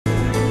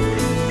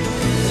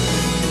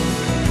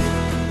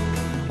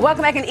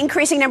Welcome back. An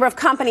increasing number of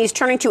companies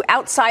turning to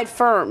outside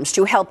firms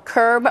to help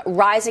curb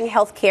rising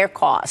healthcare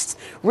costs.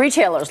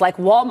 Retailers like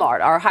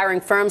Walmart are hiring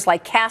firms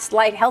like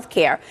Castlight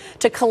Healthcare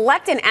to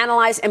collect and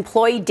analyze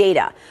employee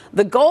data.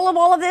 The goal of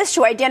all of this,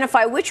 to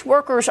identify which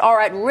workers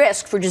are at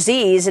risk for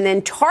disease and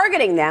then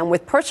targeting them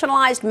with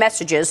personalized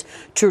messages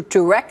to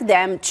direct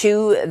them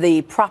to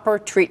the proper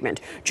treatment.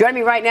 Joining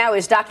me right now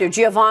is Dr.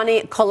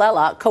 Giovanni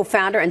Colella,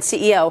 co-founder and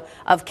CEO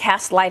of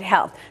Castlight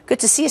Health. Good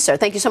to see you, sir.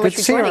 Thank you so much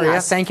for joining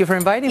us. Thank you for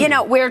inviting me. You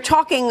know, we're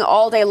talking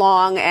all day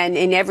long and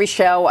in every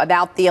show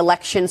about the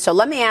election. So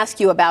let me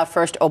ask you about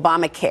first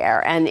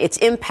Obamacare and its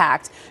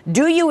impact.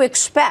 Do you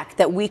expect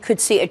that we could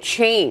see a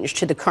change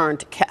to the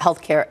current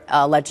healthcare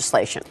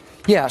legislation?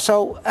 Yeah,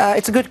 so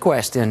it's a good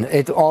question.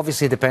 It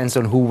obviously depends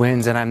on who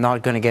wins, and I'm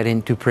not going to get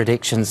into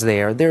predictions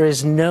there. There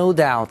is no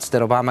doubt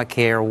that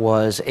Obamacare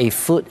was a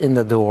foot in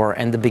the door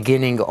and the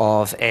beginning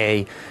of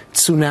a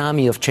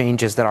tsunami of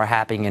changes that are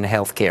happening in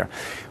healthcare.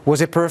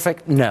 Was it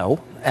perfect?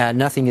 No.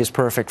 Nothing is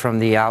perfect from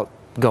the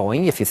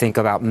outgoing. If you think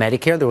about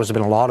Medicare, there has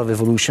been a lot of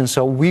evolution,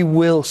 so we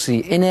will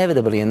see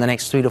inevitably in the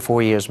next 3 to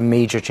 4 years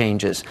major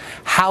changes.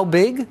 How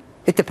big?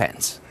 It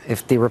depends.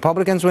 If the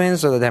Republicans win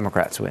or the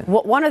Democrats win.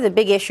 One of the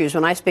big issues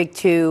when I speak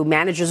to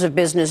managers of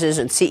businesses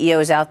and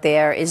CEOs out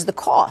there is the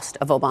cost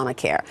of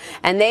Obamacare.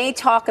 And they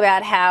talk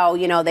about how,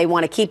 you know, they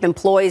want to keep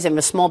employees in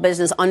a small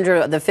business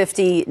under the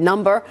 50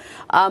 number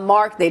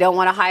mark. They don't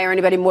want to hire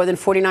anybody more than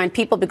 49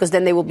 people because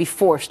then they will be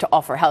forced to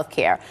offer health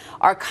care.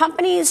 Are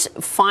companies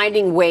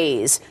finding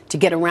ways to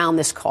get around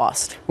this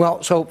cost?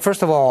 Well, so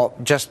first of all,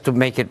 just to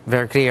make it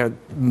very clear,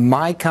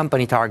 my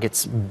company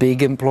targets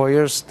big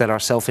employers that are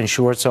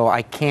self-insured, so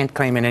I can't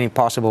claim in any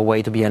possible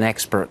way to be an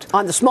expert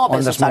on the small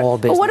business side.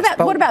 But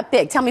what about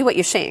big? Tell me what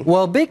you're seeing.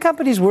 Well, big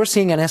companies, we're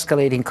seeing an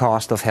escalating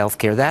cost of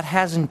healthcare. That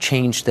hasn't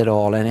changed at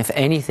all. And if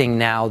anything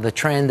now, the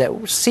trend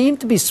that seemed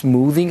to be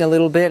smoothing a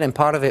little bit, and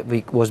part of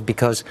it was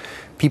because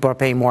people are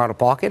paying more out of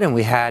pocket, and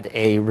we had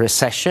a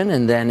recession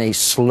and then a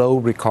slow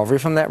recovery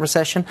from that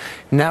recession.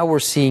 Now we're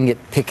seeing it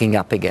picking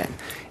up again.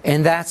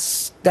 And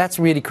that's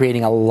really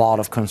creating a lot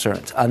of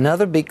concerns.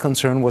 Another big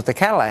concern was the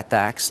Cadillac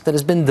tax that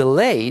has been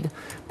delayed,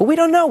 but we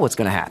don't know what's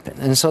going to happen.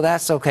 And so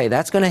that's okay.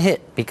 That's going to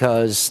hit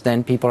because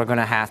then people are going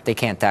to they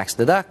can't tax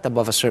deduct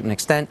above a certain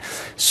extent.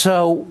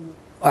 So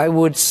I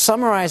would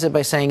summarize it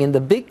by saying in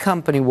the big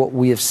company, what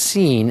we have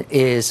seen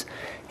is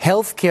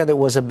healthcare that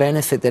was a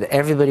benefit that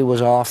everybody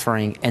was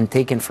offering and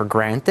taken for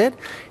granted.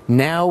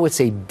 Now it's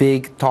a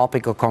big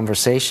topic of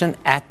conversation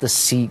at the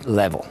C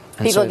level.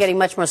 People are getting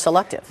much more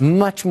selective.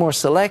 Much more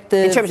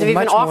selective. In terms of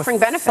even offering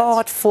benefits.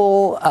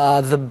 Thoughtful.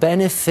 The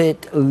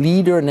benefit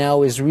leader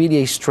now is really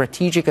a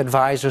strategic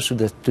advisor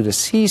to the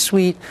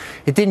C-suite.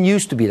 It didn't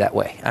used to be that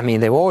way. I mean,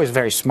 they were always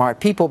very smart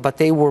people, but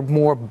they were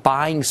more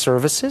buying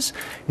services.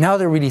 Now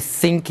they're really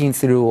thinking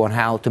through on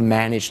how to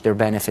manage their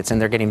benefits, and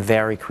they're getting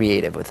very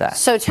creative with that.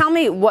 So tell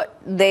me what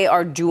they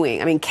are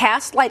doing. I mean,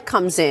 Castlight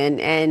comes in,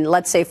 and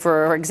let's say,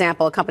 for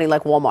example, a company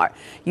like Walmart.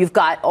 You've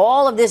got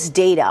all of this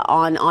data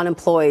on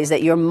employees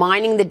that you're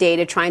mining the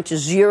data, trying to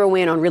zero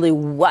in on really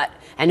what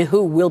and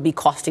who will be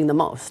costing the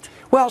most.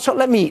 Well, so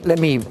let me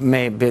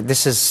maybe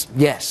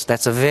yes,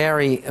 that's a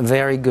very,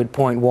 very good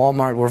point.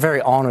 Walmart, we're very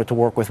honored to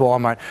work with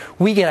Walmart.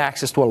 We get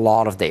access to a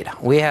lot of data.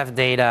 We have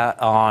data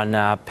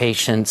on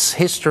patients'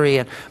 history,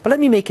 but let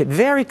me make it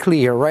very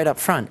clear right up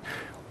front.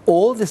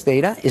 All this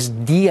data is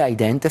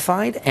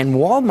de-identified, and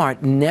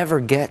Walmart never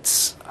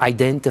gets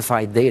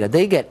identified data.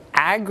 They get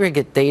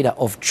aggregate data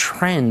of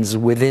trends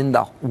within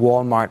the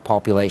Walmart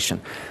population.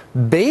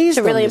 It's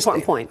a really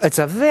important point. It's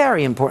a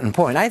very important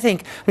point. I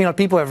think, you know,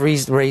 people have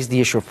raised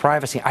the issue of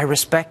privacy. I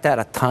respect that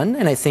a ton,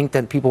 and I think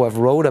that people who have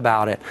wrote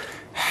about it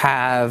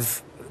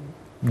have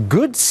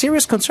good,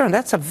 serious concern.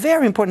 That's a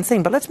very important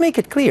thing. But let's make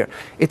it clear.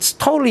 It's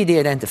totally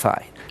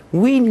de-identified.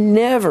 We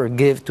never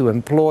give to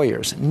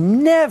employers,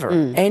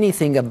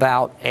 anything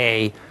about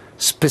a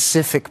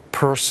specific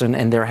person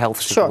and their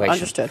health situation. Sure,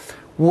 understood.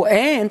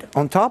 And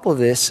on top of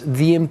this,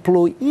 the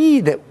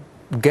employee that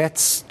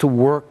gets to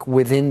work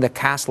within the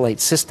Castlight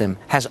system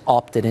has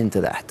opted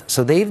into that.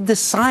 So they've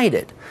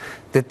decided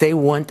that they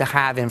want to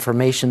have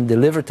information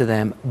delivered to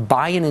them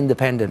by an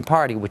independent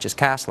party, which is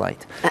Castlight.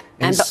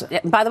 And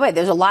by the way,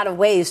 there's a lot of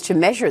ways to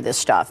measure this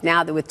stuff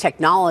now that with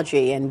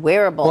technology and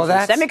wearables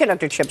and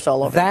semiconductor chips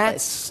all over the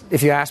place. That's,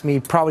 if you ask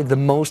me, probably the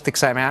most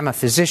exciting. I'm a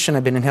physician.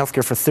 I've been in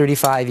healthcare for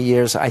 35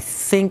 years. I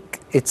think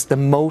it's the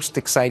most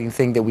exciting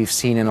thing that we've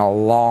seen in a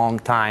long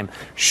time,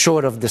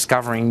 short of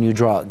discovering new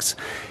drugs.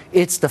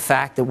 It's the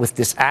fact that with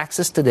this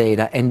access to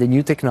data and the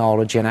new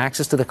technology and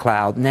access to the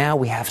cloud, now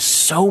we have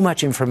so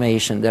much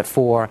information that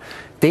for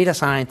data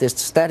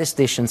scientists,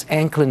 statisticians,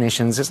 and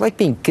clinicians, it's like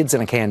being kids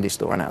in a candy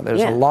store now.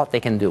 There's a lot they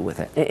can do with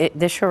it.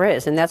 There sure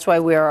is. And that's why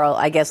we're,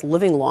 I guess,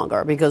 living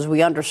longer, because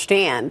we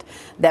understand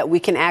that we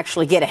can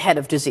actually get ahead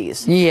of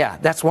disease. Yeah,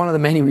 that's one of the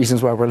many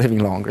reasons why we're living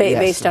longer.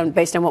 Based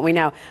on what we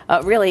know.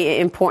 Really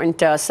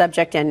important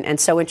subject and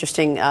so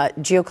interesting.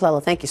 Gio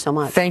Colella, thank you so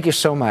much. Thank you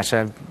so much.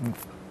 I'm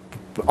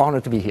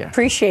honored to be here.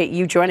 Appreciate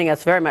you joining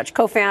us very much.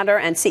 Co-founder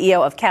and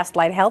CEO of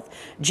Castlight Health,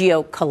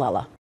 Gio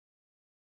Colella.